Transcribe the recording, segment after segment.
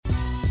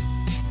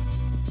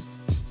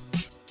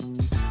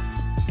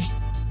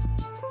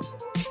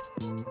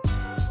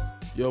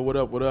Yo, what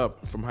up, what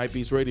up? From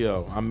Hypebeast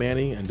Radio, I'm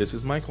Manny, and this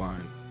is Mike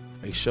Line,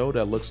 a show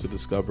that looks to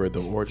discover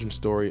the origin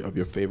story of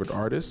your favorite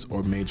artist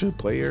or major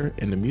player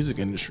in the music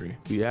industry.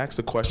 We ask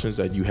the questions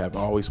that you have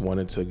always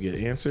wanted to get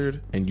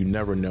answered, and you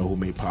never know who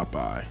may pop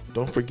by.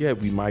 Don't forget,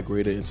 we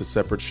migrated into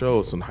separate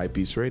shows on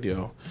Hypebeast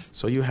Radio,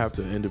 so you have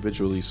to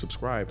individually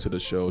subscribe to the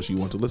shows you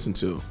want to listen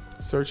to.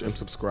 Search and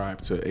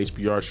subscribe to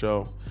HBR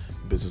Show,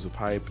 Business of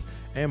Hype,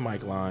 and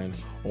Mike Line,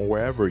 or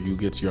wherever you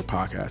get your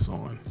podcasts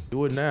on.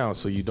 Do it now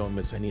so you don't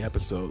miss any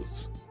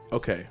episodes.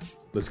 Okay,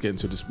 let's get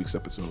into this week's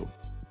episode.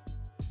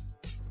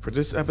 For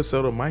this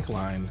episode of Mike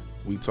Line,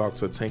 we talked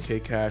to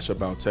 10K Cash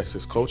about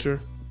Texas culture,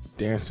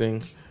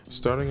 dancing,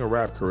 starting a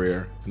rap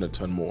career, and a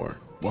ton more.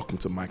 Welcome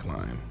to Mike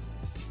Line.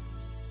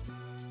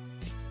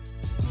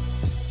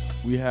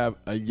 We have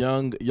a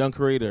young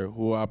creator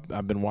who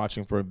I've been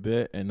watching for a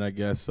bit, and I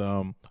guess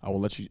I will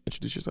let you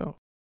introduce yourself.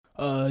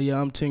 Yeah,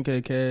 I'm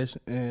 10K Cash,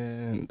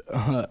 and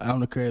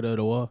I'm the creator of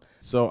The Wall.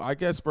 So I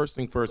guess first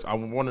thing first, I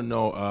want to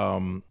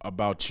know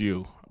about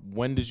you.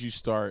 When did you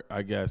start,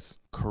 I guess,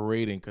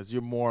 creating? Because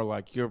you're more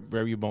like, you're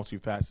very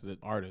multifaceted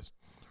artist,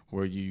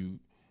 where you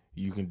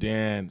can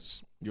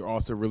dance, you're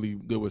also really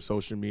good with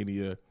social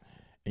media,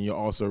 and you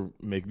also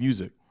make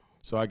music.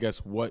 So I guess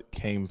what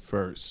came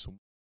first?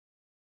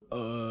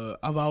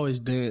 I've always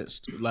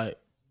danced, like,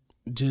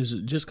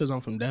 just because I'm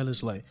from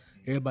Dallas, like,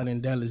 everybody in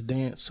Dallas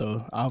dance,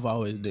 so I've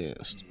always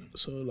danced.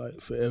 So,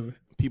 like, forever.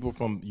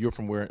 You're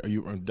from where? Are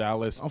you from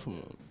Dallas? I'm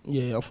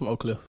from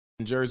Oak Cliff.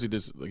 In Jersey,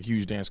 there's a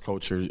huge dance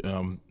culture,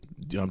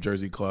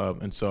 Jersey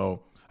Club, and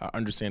so I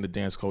understand the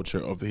dance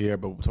culture over here,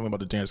 but tell me about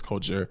the dance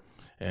culture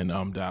in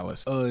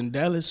Dallas. In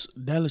Dallas,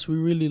 we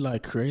really,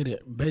 like,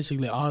 created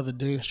basically all the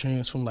dance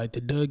trends from, like,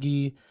 the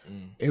Dougie,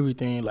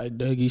 everything, like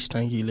Dougie,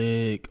 Stanky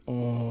Leg,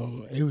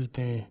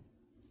 everything.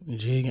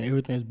 Jig and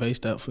everything's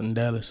based out from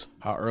Dallas.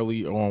 How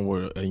early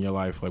on in your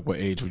life, like what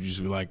age would you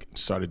just be like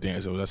started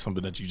dancing? Was that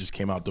something that you just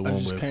came out the womb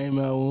with? I just came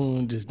out the womb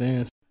and just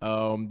danced.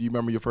 Do you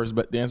remember your first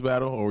dance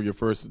battle or your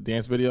first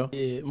dance video?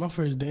 Yeah, my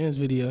first dance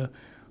video,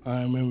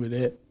 I remember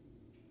that.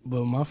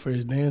 But my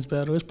first dance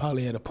battle was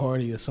probably at a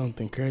party or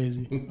something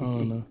crazy. I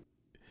don't know.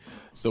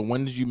 So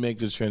when did you make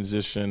the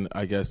transition,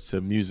 I guess,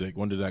 to music?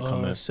 When did that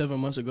come in? 7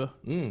 months ago.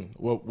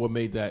 What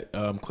made that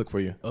click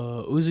for you?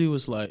 Uzi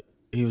was like,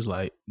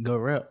 go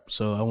rap.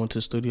 So I went to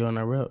the studio and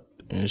I rapped.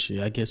 And shit,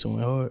 I guess it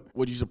went hard.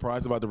 Were you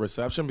surprised about the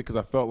reception? Because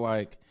I felt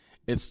like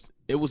it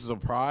was a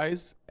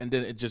surprise and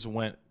then it just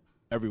went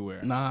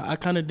everywhere. Nah, I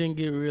kind of didn't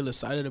get real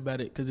excited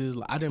about it because it was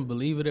like, I didn't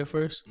believe it at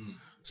first.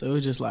 So it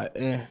was just like,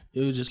 It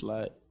was just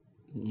like,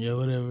 yeah,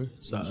 whatever.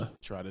 So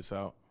try this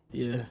out.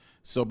 Yeah.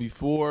 So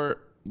before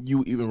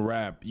you even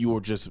rap, you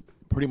were just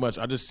pretty much,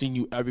 I just seen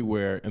you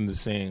everywhere in the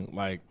scene.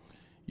 Like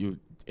you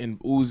in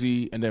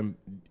Uzi and then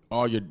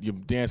all your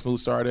dance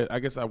moves started. I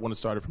guess I want to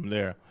start it from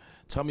there.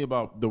 Tell me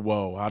about The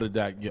Woe. How did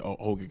that get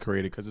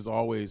created? Because it's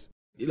always...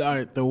 All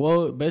right, The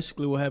Woe,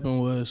 basically what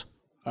happened was,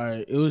 all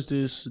right, it was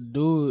this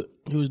dude,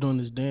 he was doing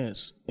this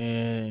dance,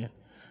 and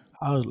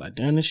I was like,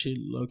 damn, this shit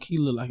low-key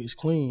look like it's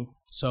clean.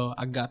 So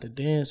I got the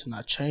dance, and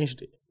I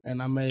changed it,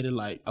 and I made it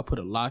like, I put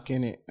a lock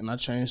in it, and I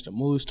changed the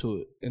moves to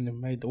it, and then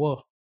made The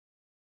Woe.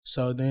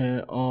 So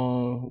then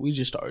we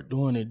just started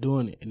doing it,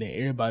 and then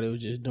everybody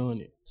was just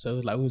doing it. So it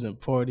was like we was in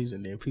parties,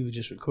 and then people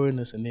just recording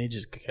us, and they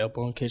just kept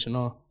on catching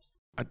on.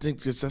 I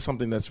think that's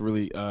something that's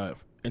really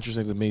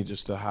interesting to me,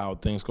 just to how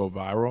things go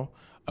viral.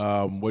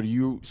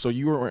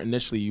 You were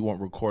initially, you weren't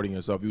recording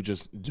yourself, you were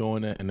just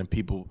doing it, and then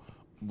people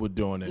were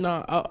doing it.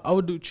 No, I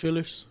would do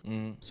trillers.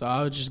 So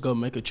I would just go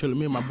make a triller.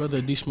 Me and my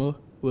brother D Small,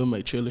 we'll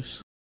make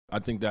trillers. I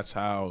think that's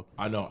how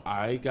I know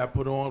I got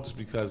put on, just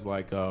because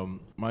like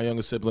my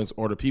younger siblings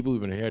or the people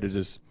even here,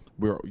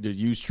 they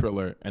use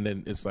Triller, and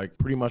then it's like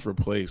pretty much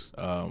replaced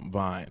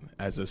Vine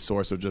as a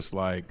source of just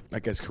like, I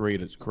guess,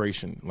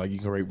 creation. Like you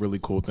can create really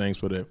cool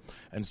things with it,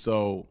 and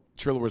so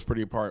Triller was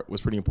pretty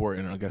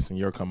important, I guess, in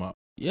your come up.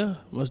 Yeah,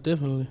 most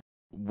definitely.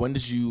 When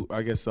did you,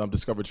 I guess,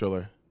 discover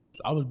Triller?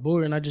 I was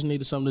bored and I just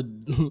needed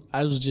something to.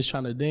 I was just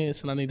trying to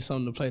dance and I needed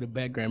something to play the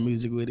background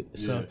music with it.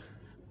 So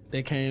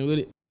they came with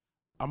it.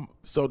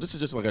 So this is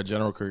just like a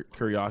general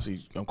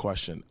curiosity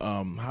question.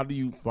 How do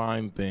you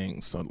find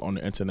things on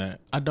the internet?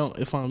 I don't.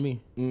 It found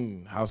me.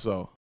 How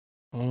so?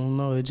 I don't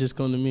know. It just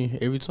come to me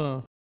every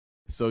time.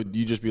 So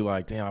you just be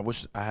like, damn, I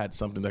wish I had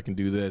something that can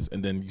do this,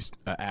 and then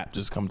an app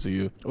just come to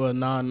you? Well,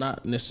 nah,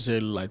 not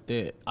necessarily like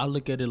that. I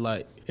look at it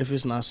like, if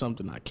it's not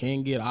something I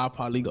can get, I'll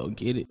probably go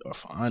get it or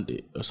find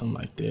it or something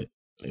like that,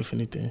 if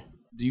anything.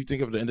 Do you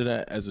think of the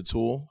internet as a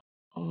tool?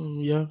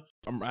 Yeah.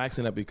 I'm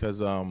asking that because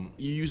you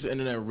use the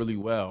internet really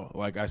well.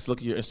 Like, I look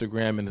at your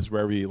Instagram and it's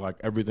very, like,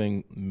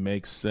 everything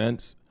makes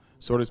sense,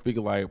 so to speak.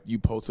 Like, you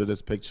posted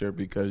this picture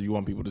because you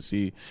want people to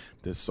see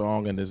this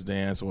song and this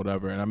dance or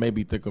whatever, and I may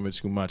be thinking of it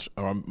too much,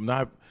 or I'm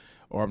not,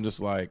 or I'm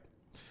just like,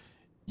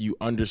 you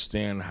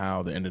understand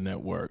how the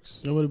internet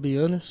works. You want to be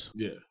honest?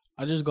 Yeah.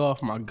 I just go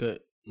off my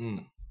gut.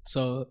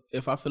 So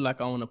if I feel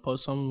like I want to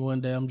post something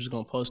one day, I'm just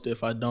going to post it.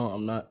 If I don't,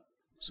 I'm not.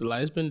 So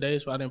like it's been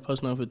days where I didn't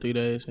post nothing for 3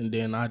 days, and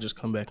then I just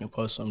come back and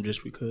post something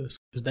just because.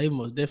 Because they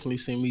most definitely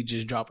seen me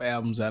just drop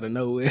albums out of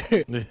nowhere.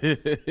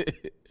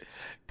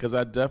 Because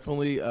I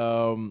definitely,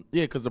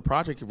 because the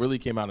project really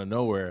came out of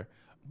nowhere.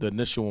 The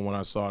initial one when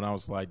I saw it, and I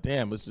was like,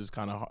 damn, this is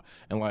kind of hard.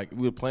 And like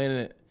we were playing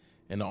it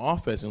in the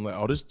office, and like,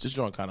 oh, this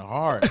joint kind of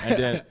hard. And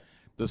then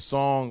the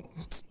song,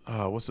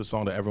 what's the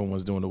song that everyone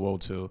was doing the woe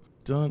to?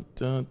 Dun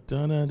dun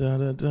dun dun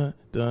dun dun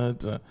dun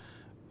dun.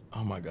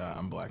 Oh my God,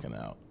 I'm blacking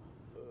out.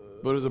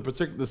 But it was a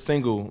particular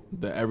single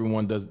that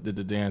everyone did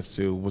the dance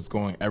to was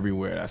going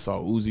everywhere. I saw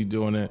Uzi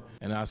doing it,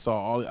 and I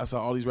saw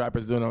all these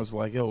rappers doing it. I was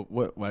like, yo,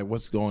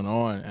 what's going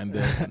on? And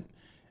then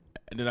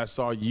and then I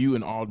saw you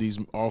and all these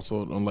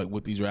also like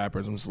with these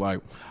rappers. I'm just like,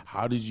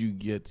 how did you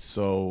get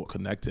so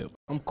connected?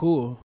 I'm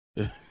cool.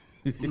 I'm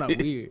not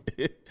weird.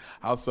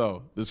 How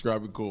so?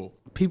 Describe it cool.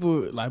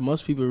 People, like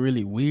most people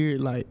really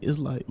weird. Like it's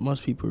like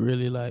most people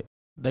really like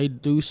they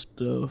do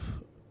stuff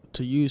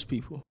to use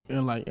people.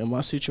 And like in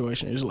my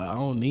situation, it's like I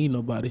don't need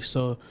nobody.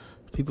 So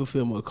people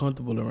feel more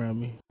comfortable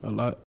around me a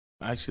lot.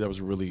 Actually, that was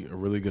a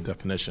really good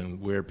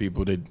definition where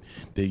people they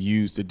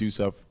do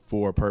stuff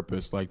for a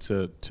purpose, like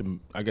to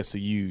I guess to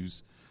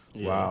use.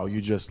 Yeah. Wow,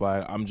 you just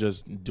like I'm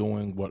just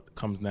doing what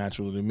comes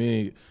naturally to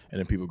me, and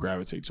then people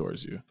gravitate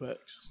towards you.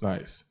 Facts. It's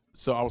nice.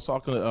 So I was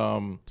talking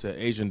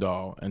to Asian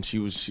Doll, and she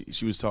was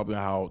talking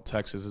about how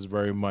Texas is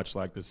very much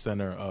like the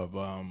center of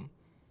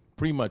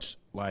pretty much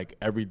like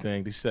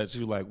everything. They said she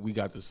was like, we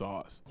got the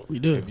sauce. We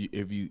do.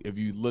 If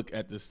you look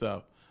at this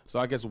stuff. So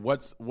I guess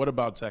what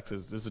about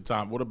Texas? This is a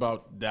time. What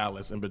about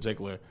Dallas in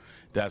particular?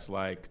 That's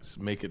like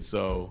make it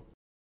so.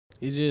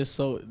 It's just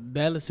so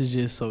Dallas is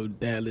just so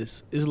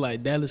Dallas. It's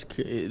like Dallas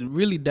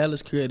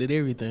created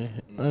everything.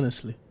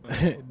 Honestly,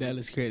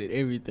 Dallas created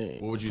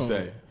everything. What would you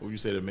say? What would you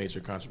say the major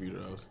contributor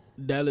of?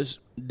 Dallas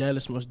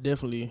most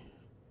definitely,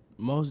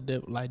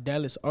 like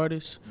Dallas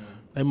artists,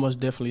 they most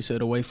definitely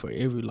set away for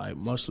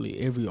mostly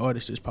every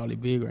artist is probably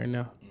big right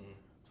now.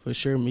 For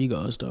sure,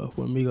 Migos though.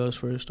 When Migos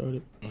first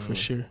started, for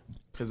sure.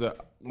 Because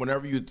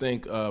whenever you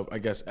think of, I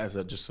guess, as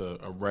just a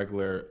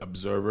regular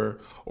observer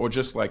or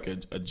just like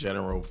a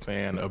general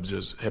fan of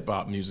just hip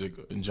hop music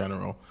in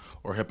general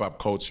or hip hop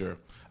culture,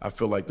 I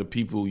feel like the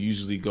people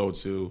usually go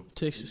to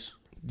Texas.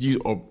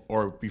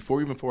 Or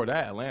before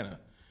that, Atlanta.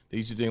 They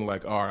used to think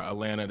like,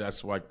 Atlanta,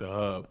 that's like the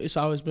hub. It's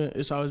always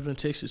been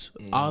Texas.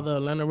 All the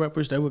Atlanta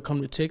rappers, they would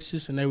come to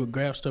Texas and they would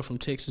grab stuff from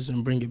Texas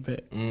and bring it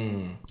back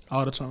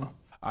all the time.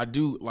 I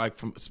do like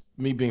from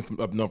me being from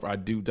up north. I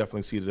do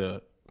definitely see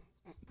the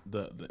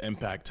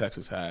impact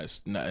Texas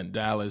has in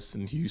Dallas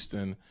and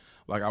Houston.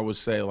 Like I would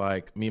say,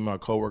 like me and my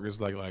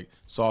coworkers, like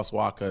Sauce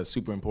Walka is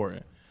super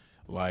important.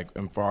 Like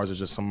as far as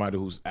just somebody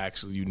who's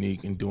actually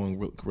unique and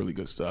doing really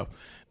good stuff.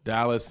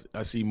 Dallas,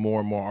 I see more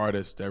and more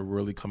artists that are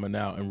really coming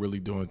out and really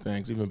doing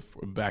things, even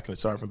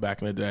starting from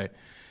back in the day.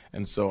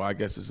 And so I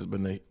guess this has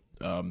been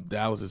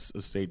Dallas is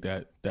a state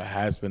that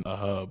has been a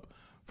hub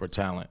for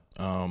talent.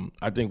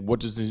 I think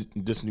what does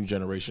this new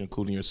generation,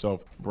 including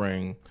yourself,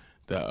 bring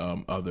that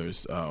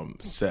others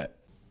set?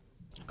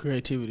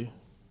 Creativity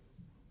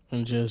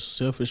and just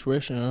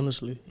self-expression,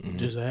 honestly.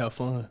 Just to have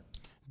fun.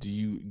 Do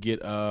you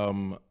get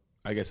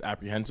I guess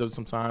apprehensive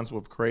sometimes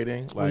with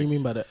creating? Like, what do you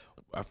mean by that?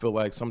 I feel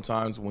like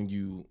sometimes when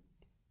you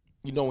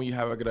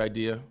have a good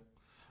idea,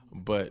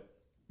 but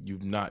you're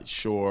not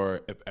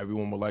sure if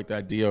everyone would like the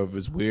idea or if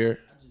it's weird.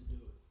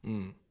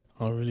 I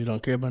really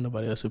don't care about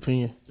nobody else's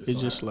opinion.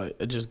 It's just like,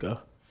 it just go.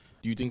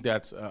 Do you think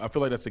that's, I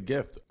feel like that's a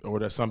gift or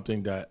that's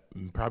something that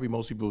probably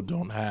most people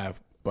don't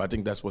have, but I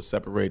think that's what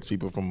separates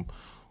people from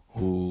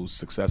who's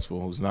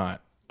successful, who's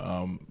not.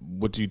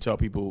 What do you tell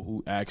people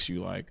who ask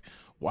you like,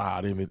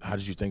 wow, how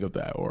did you think of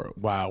that? Or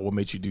wow, what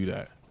made you do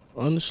that?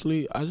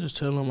 Honestly, I just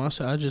tell them, I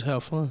just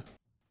have fun.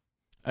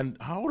 And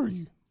how old are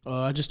you?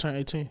 I just turned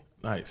 18.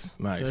 Nice.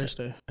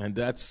 Thursday. And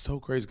that's so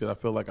crazy because I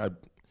feel like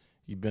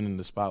you've been in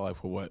the spotlight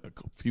for a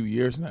few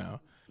years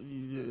now.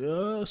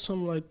 Yeah,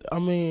 something like that. I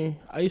mean,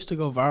 I used to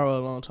go viral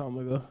a long time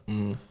ago.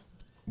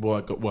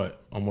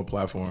 What? On what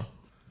platform?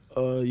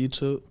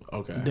 YouTube.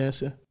 Okay.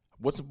 Dancing.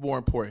 What's more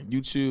important?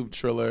 YouTube,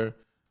 Triller,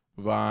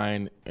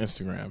 Vine,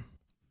 Instagram?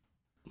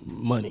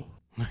 Money.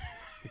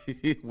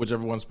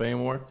 Whichever one's paying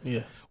more?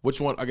 Yeah.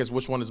 Which one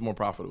is more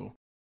profitable?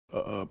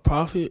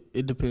 Profit,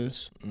 it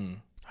depends.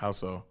 How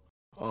so?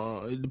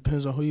 It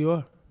depends on who you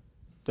are.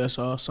 That's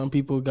all. Some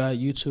people got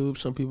YouTube,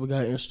 some people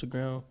got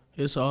Instagram.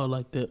 It's all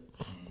like that.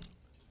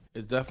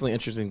 It's definitely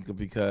interesting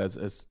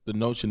because the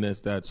notion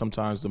is that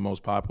sometimes the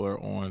most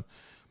popular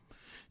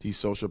these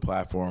social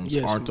platforms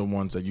aren't the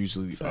ones that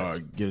usually are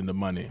getting the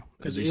money.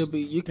 Because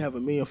you can have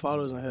 1 million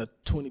followers and have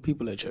 20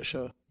 people at your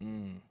show.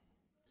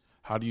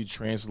 How do you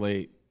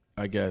translate,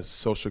 I guess,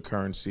 social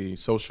currency,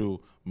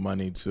 social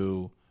money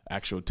to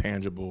actual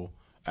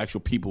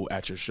people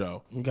at your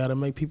show? You got to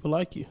make people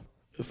like you.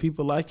 If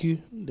people like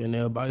you, then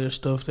they'll buy your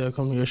stuff, they'll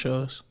come to your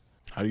shows.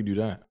 How do you do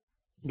that?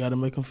 You got to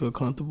make them feel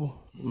comfortable.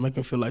 Make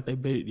them feel like they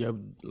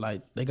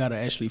got to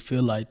actually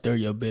feel like they're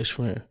your best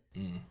friend.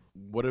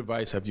 What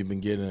advice have you been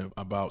getting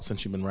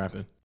since you've been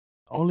rapping?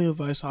 Only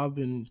advice I've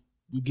been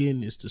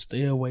getting is to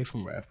stay away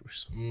from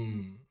rappers.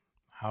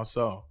 How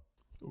so?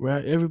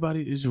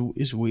 Everybody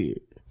is weird.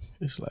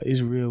 It's like it's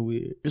real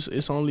weird.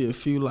 It's only a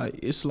few like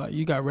it's like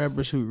you got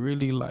rappers who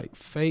really like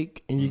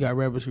fake, and you got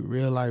rappers who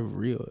real life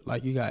real.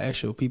 Like you got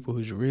actual people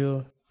who's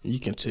real, and you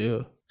can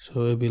tell.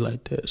 So it'd be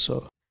like that.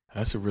 So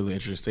that's a really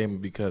interesting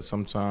statement because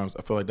sometimes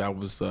I feel like that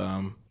was I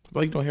feel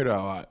like you don't hear that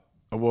a lot.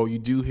 Well, you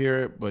do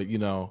hear it, but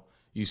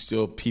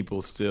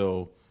people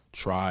still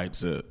try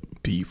to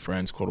be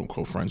friends, quote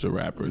unquote friends with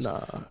rappers.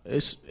 Nah,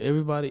 it's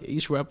everybody.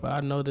 Each rapper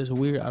I know that's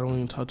weird, I don't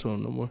even talk to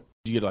them no more.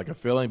 You get like a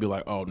feeling, be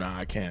like, oh, nah,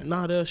 I can't.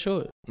 Nah, they'll show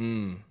it.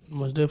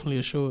 Most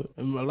definitely show it.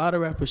 And a lot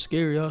of rappers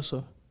scary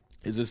also.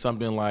 Is it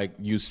something like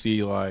you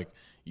see like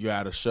you're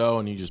at a show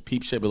and you just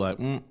peep shit, be like,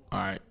 all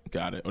right,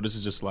 got it. Or this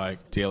is just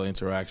like daily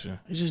interaction?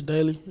 It's just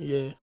daily,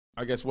 yeah.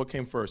 I guess what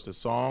came first, the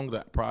song,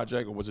 that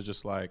project, or was it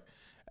just like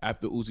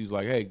after Uzi's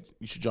like, hey,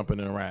 you should jump in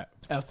and rap?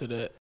 After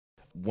that.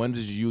 When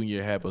did you in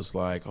your head was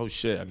like, oh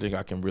shit, I think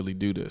I can really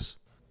do this?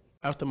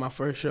 After my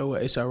first show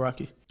with A$AP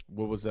Rocky.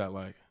 What was that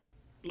like?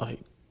 Like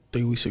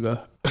 3 weeks ago.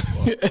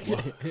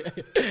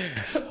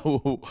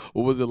 What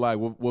was it like?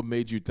 What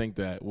made you think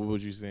that? What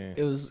was you saying?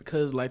 It was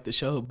because like the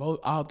show,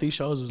 all 3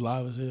 shows was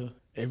live as hell.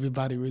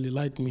 Everybody really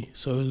liked me.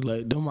 So it was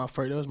like, that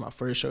was my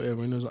first show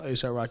ever, and it was on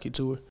A$AP Rocky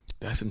tour.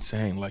 That's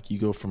insane. Like you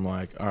go from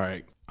like, all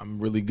right, I'm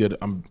really good.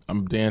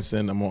 I'm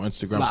dancing. I'm on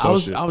Instagram.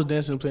 Like, I was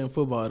dancing and playing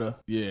football though.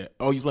 Yeah.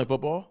 Oh, you play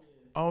football?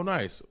 Oh,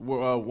 nice.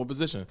 What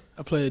position?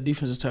 I played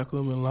defensive tackle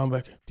and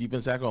linebacker.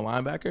 Defensive tackle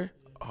and linebacker?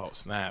 Oh,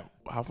 snap.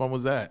 How fun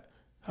was that?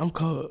 I'm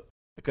cold.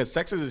 Because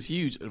Texas is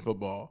huge in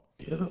football.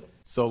 Yeah.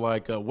 So,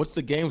 like, what's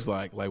the games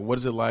like? Like, what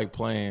is it like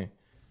playing?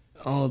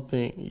 I don't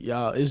think,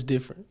 y'all, it's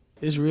different.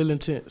 It's real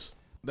intense.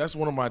 That's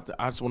one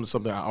of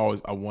something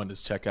I wanted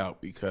to check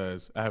out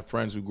because I have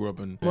friends who grew up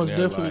in. Most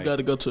definitely like, got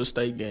to go to a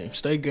state game.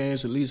 State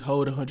games at least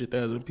hold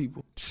 100,000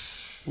 people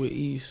with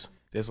ease.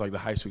 That's like the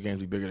high school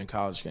games be bigger than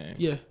college games.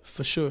 Yeah,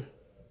 for sure.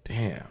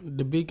 Damn.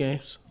 The big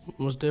games,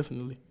 most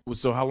definitely.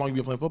 So how long you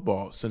been playing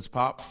football? Since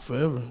Pop?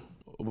 Forever.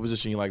 What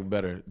position you like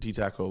better?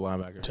 D-tackle or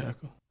linebacker?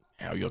 Tackle.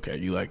 Yeah, you okay?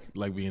 You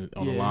like being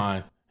on the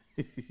line.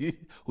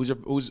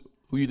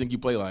 Who you think you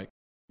play like?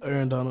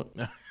 Aaron Donald.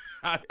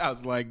 I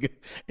was like,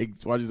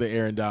 why'd you say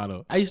Aaron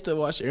Donald? I used to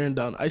watch Aaron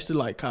Donald. I used to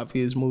like copy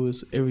his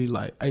moves I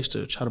used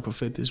to try to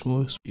perfect his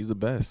moves. He's the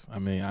best. I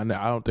mean, I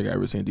don't think I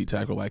ever seen a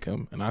D-tackle like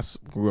him. And I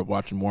grew up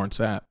watching Warren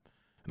Sapp,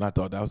 and I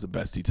thought that was the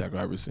best D-tackle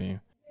I ever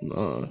seen.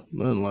 Nah,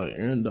 nothing like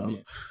Aaron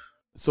Donald.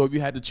 So if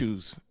you had to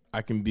choose,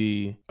 I can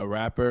be a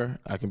rapper,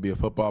 I can be a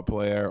football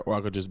player, or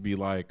I could just be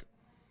like,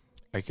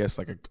 I guess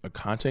like a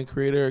content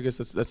creator. I guess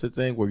that's the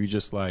thing where you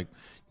just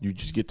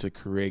get to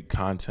create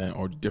content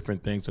or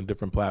different things on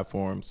different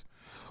platforms.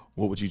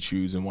 What would you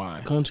choose and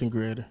why? Content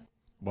creator.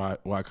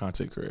 Why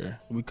content creator?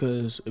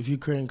 Because if you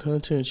create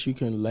content, you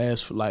can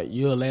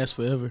you'll last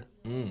forever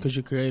because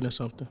you're creating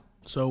something.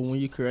 So when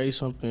you create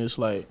something, it's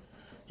like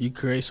you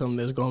create something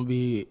that's gonna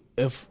be.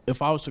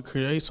 If I was to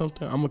create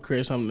something, I'm gonna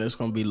create something that's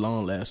gonna be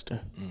long lasting.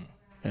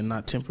 And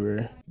not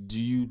temporary. Do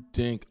you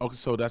think? Okay,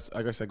 so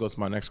I guess that goes to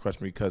my next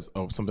question because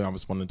of something I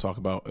was wanting to talk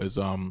about is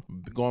going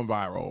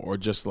viral, or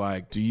just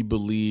like, do you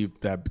believe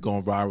that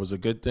going viral is a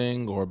good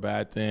thing or a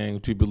bad thing?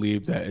 Do you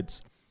believe that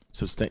it's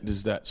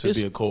should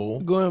be a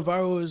goal? Going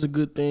viral is a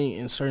good thing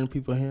in certain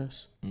people's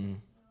hands.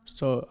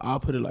 So I'll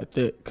put it like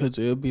that because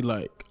it'll be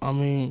like, I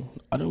mean,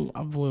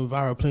 I've went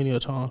viral plenty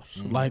of times.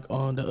 Like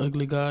on The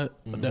Ugly God,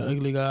 The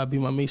Ugly God Be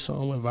My Me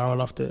song went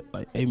viral off that.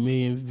 Like 8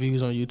 million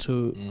views on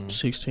YouTube,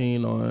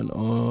 16 on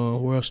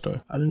World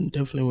Star. I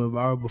definitely went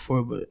viral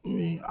before, but I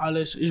mean,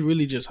 it's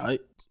really just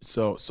hype.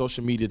 So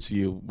social media to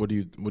you, what do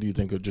you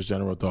think of just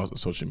general thoughts of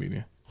social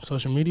media?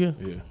 Social media?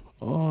 Yeah.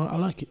 I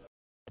like it.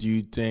 Do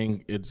you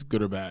think it's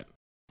good or bad?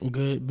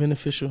 Good,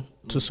 beneficial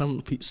to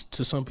some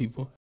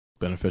people.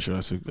 Beneficial.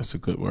 That's a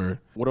good word.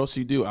 What else do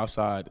you do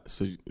outside?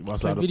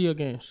 Play video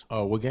games.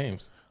 Oh, what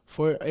games?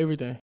 For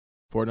everything.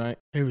 Fortnite.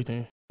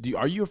 Everything.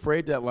 Are you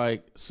afraid that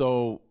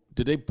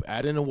did they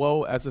add in a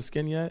WoW as a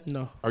skin yet?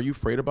 No. Are you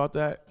afraid about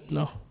that?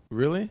 No.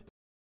 Really?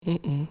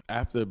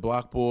 After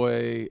Block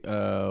Boy.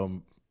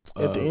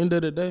 At the end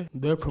of the day,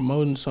 they're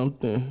promoting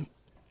something,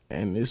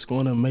 and it's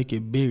gonna make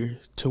it bigger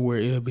to where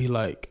it'll be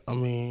like, I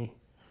mean,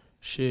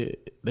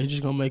 shit, they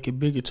just gonna make it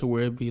bigger to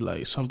where it be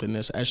like something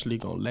that's actually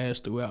gonna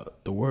last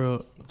throughout the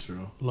world.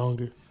 True.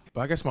 Longer.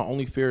 But I guess my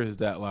only fear is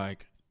that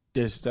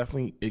there's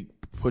definitely, it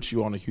puts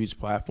you on a huge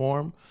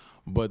platform,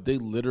 but they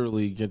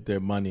literally get their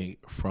money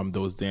from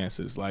those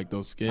dances, like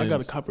those skins. I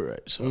got a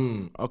copyright.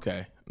 So.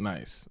 Okay.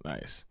 Nice.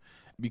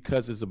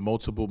 Because it's a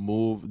multiple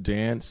move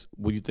dance,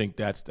 would you think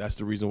that's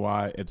the reason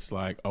why it's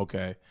like,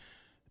 okay,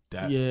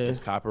 it's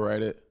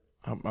copyrighted?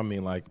 I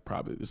mean,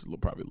 probably this is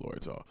probably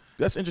Lord talk.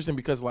 That's interesting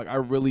because I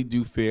really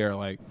do fear,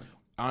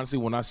 honestly,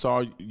 when I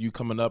saw you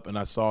coming up and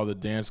I saw the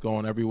dance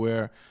going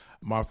everywhere,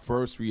 my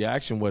first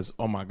reaction was,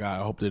 oh my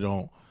God, I hope they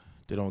don't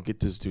get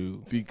this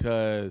dude,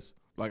 because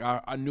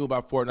I knew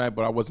about Fortnite,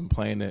 but I wasn't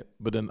playing it.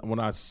 But then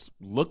when I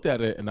looked at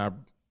it and I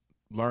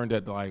learned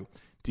that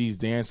these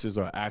dances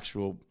are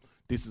actual,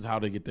 this is how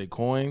they get their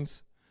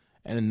coins,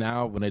 And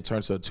now when they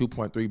turn to a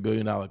 $2.3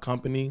 billion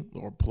company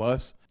or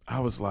plus, I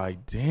was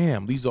like,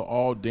 damn, these are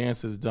all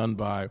dances done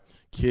by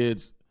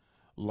kids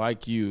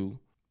like you.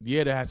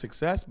 Yeah, they had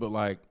success, but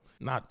like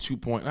not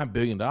 $2.9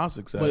 billion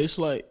success. But it's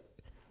like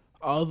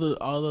all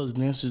those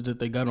dances that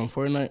they got on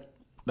Fortnite,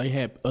 they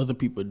had other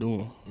people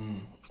doing.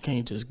 You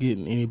can't just get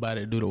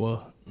anybody to do the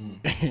work.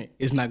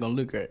 It's not gonna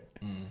look right.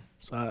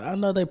 So I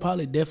know they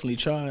probably definitely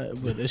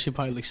tried, but that shit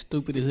probably look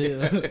stupid as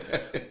hell.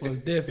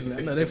 Most definitely,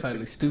 I know they probably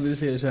look stupid as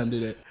hell trying to do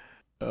that.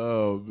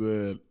 Oh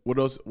man, what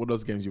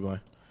else games you play?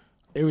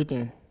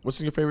 Everything. What's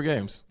in your favorite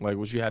games? Like,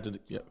 what you had to,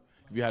 if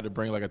you had to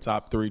bring like a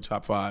top 3,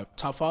 top 5.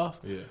 Top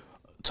 5? Yeah.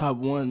 Top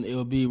 1, it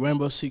would be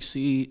Rainbow Six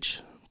Siege.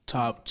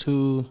 Top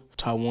 2,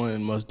 top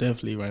 1, most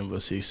definitely Rainbow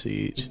Six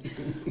Siege.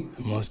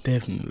 Most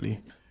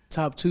definitely.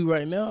 Top 2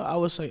 right now, I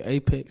would say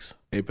Apex.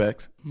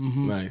 Apex?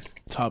 Mm-hmm. Nice.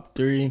 Top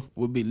 3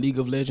 would be League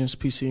of Legends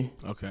PC.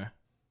 Okay.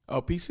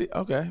 Oh, PC?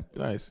 Okay,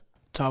 nice.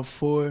 Top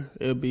 4,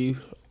 it'll be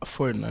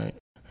Fortnite.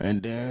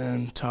 And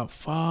then top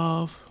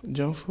 5,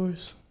 Jump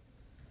Force.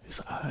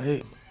 It's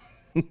alright.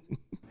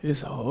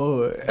 It's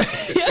hard.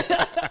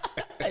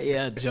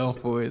 Yeah, Jump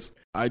Force.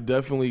 I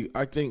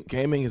think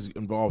gaming is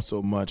involved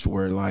so much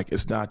where like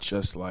it's not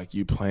just like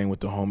you playing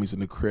with the homies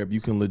in the crib.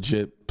 You can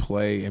legit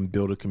play and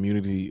build a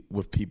community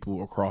with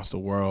people across the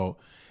world.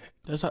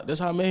 That's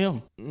how I met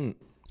him. We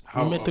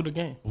met through the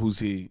game. Who's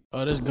he?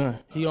 Oh, that's Gun.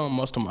 He on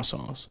most of my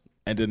songs.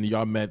 And then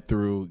y'all met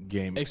through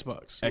gaming.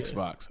 Xbox.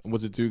 Xbox. Yeah.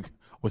 Was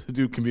it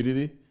through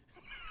community?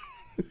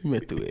 We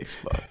met through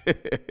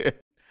Xbox.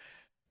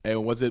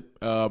 And was it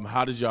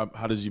how did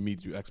you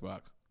meet through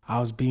Xbox? I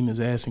was beating his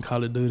ass in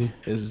Call of Duty.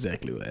 That's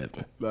exactly what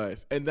happened.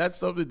 Nice. And that's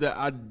something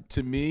that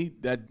to me,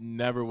 that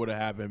never would have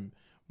happened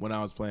when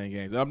I was playing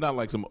games. I'm not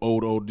like some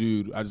old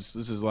dude. This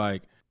is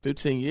like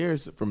 15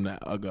 years from now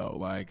ago.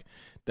 Like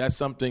that's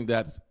something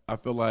that I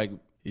feel like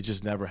it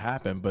just never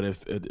happened. But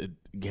if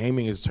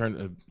gaming is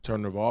turned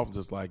evolved,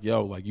 just like,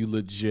 yo, like you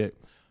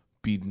legit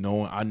be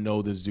knowing, I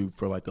know this dude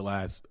for like the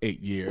last 8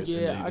 years.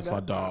 Yeah, and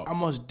my dog. I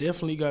most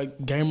definitely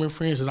got gamer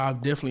friends that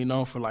I've definitely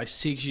known for like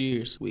 6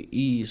 years with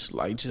ease,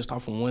 like just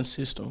off of one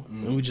system.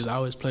 And we just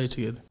always play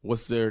together.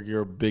 What's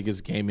your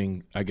biggest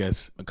gaming, I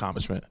guess,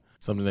 accomplishment?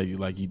 Something that you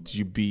like, did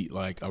you beat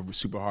like a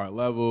super hard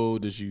level?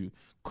 Did you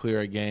clear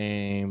a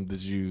game?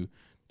 Did you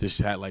just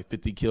had like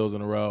 50 kills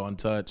in a row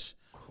untouched?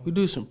 We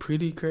do some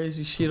pretty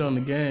crazy shit on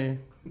the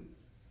game.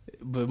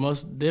 But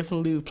most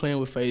definitely playing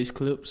with FaZe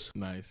Clips.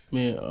 Nice.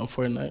 Man, on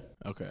Fortnite.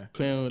 Okay.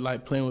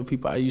 Playing with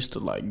people I used to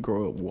like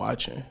grow up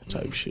watching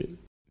type shit.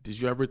 Did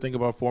you ever think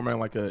about forming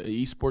like an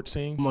esports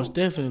team? Most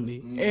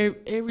definitely.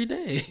 Every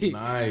day.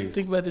 Nice.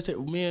 Think about this.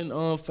 Me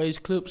and FaZe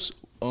Clips,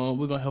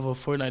 we're gonna have a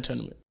Fortnite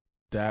tournament.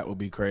 That would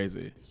be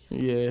crazy.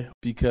 Yeah.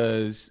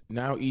 Because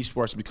now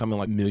esports is becoming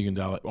like $1 million,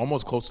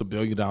 almost close to $1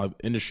 billion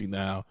industry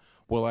now.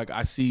 Well, like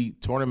I see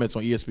tournaments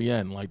on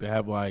ESPN, like they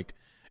have like,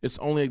 it's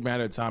only a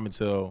matter of time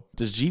until,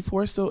 does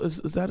GeForce still, is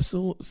that a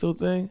still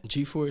thing?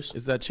 GeForce.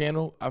 Is that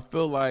channel? I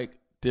feel like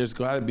there's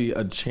got to be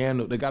a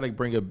channel. They got to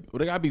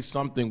there got to be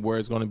something where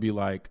it's going to be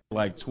like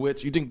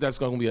Twitch. You think that's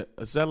going to be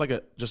is that like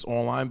a just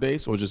online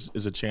based or just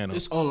is a channel?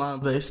 It's online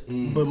based,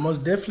 but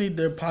most definitely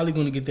they're probably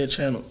going to get that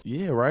channel.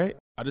 Yeah, right?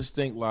 I just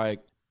think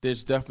like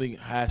there's definitely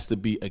has to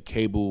be a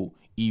cable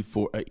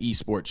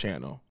esport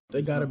channel.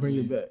 They got to bring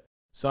it back.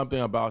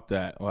 Something about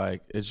that,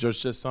 like it's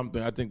just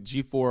something. I think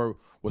G4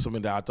 was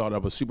something that I thought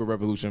of a super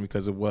revolution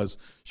because it was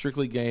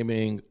strictly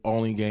gaming,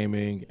 only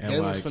gaming, and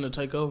Gaming like was finna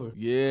take over.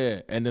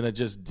 Yeah, and then it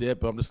just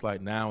dipped. I'm just like,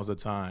 now is the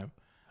time.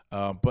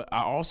 But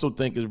I also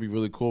think it'd be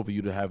really cool for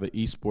you to have an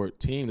esport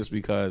team, just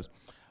because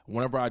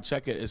whenever I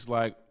check it, it's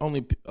like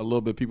only a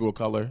little bit people of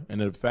color,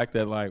 and the fact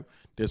that like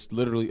there's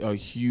literally a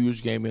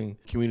huge gaming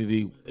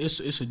community. It's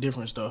a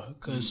difference though,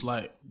 because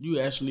like you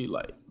actually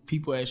like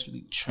people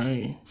actually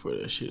train for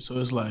that shit. So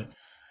it's like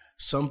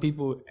some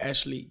people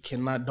actually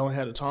don't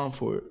have the time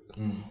for it.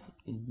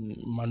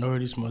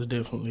 Minorities most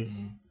definitely,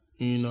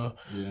 you know.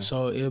 Yeah.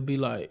 So it'll be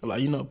like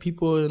you know,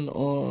 people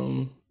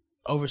in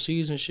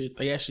overseas and shit,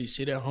 they actually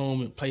sit at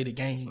home and play the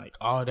game like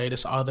all day.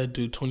 That's all they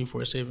do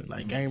 24/7.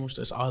 Like gamers,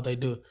 that's all they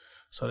do.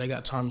 So they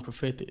got time to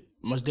perfect it.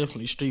 Most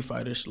definitely Street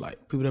Fighters,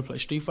 like people that play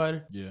Street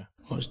Fighter. Yeah.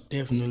 Most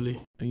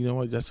definitely. And you know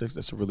what? That's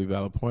a really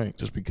valid point.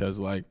 Just because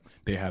like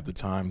they have the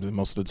time,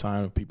 most of the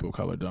time people of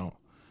color don't.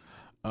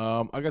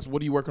 I guess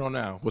what are you working on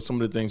now? What's some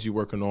of the things you're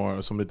working on,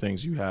 or some of the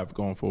things you have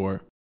going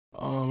forward?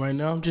 Right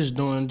now I'm just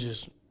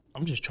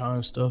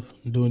trying stuff,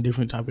 doing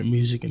different type of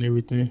music and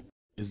everything.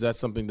 Is that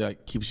something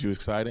that keeps you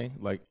exciting?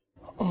 Like,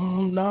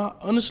 nah.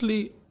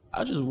 Honestly,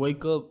 I just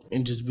wake up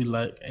and just be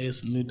like, "Hey,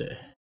 it's a new day."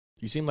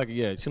 You seem like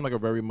a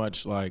very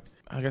much like,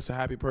 I guess, a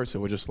happy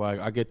person. We're just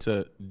like, I get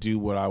to do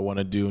what I want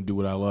to do and do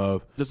what I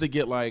love. Does it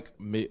get like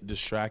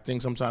distracting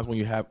sometimes when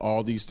you have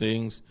all these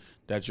things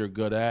that you're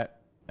good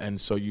at,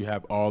 and so you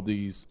have all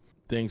these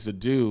things to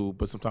do,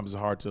 but sometimes it's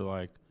hard to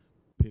like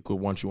pick what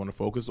ones you want to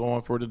focus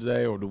on for the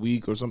day or the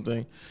week or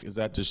something? Is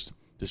that just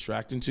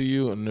distracting to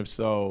you? And if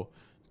so,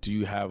 do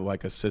you have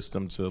like a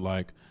system to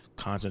like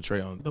concentrate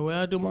on? The way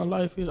I do my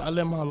life is I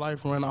let my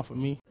life run off of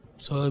me.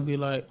 So it'd be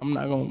like, I'm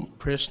not gonna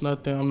press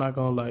nothing. I'm not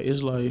gonna like,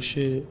 it's like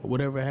shit,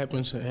 whatever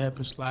happens, it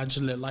happens. Like, I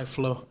just let life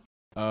flow.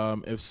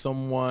 If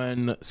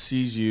someone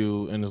sees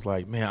you and is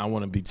like, man, I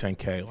want to be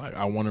 10K, like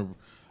I want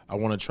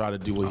to try to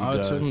do what he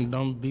does. Tell them,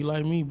 don't be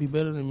like me, be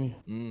better than me.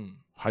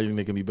 How you think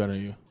they can be better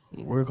than you?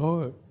 Work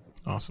hard.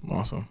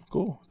 Awesome.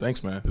 Cool.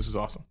 Thanks, man. This is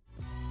awesome.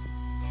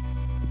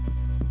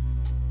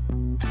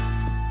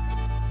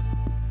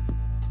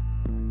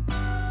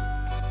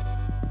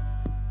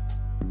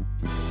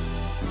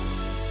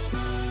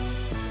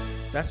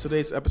 That's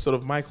today's episode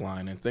of Mic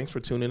Line, and thanks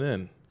for tuning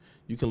in.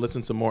 You can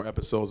listen to more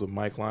episodes of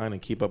Mic Line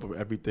and keep up with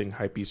everything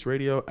Hypebeast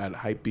Radio at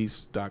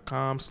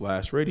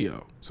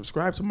hypebeast.com/radio.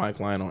 Subscribe to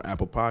Mic Line on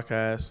Apple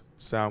Podcasts,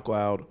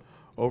 SoundCloud,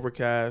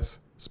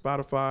 Overcast,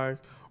 Spotify,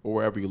 or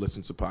wherever you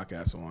listen to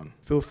podcasts on.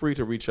 Feel free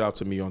to reach out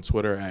to me on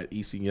Twitter at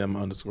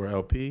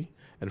ECM_LP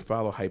and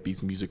follow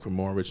Hypebeast Music for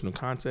more original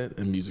content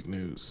and music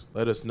news.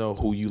 Let us know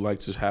who you like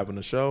to have on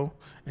the show,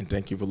 and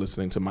thank you for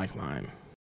listening to Mic Line.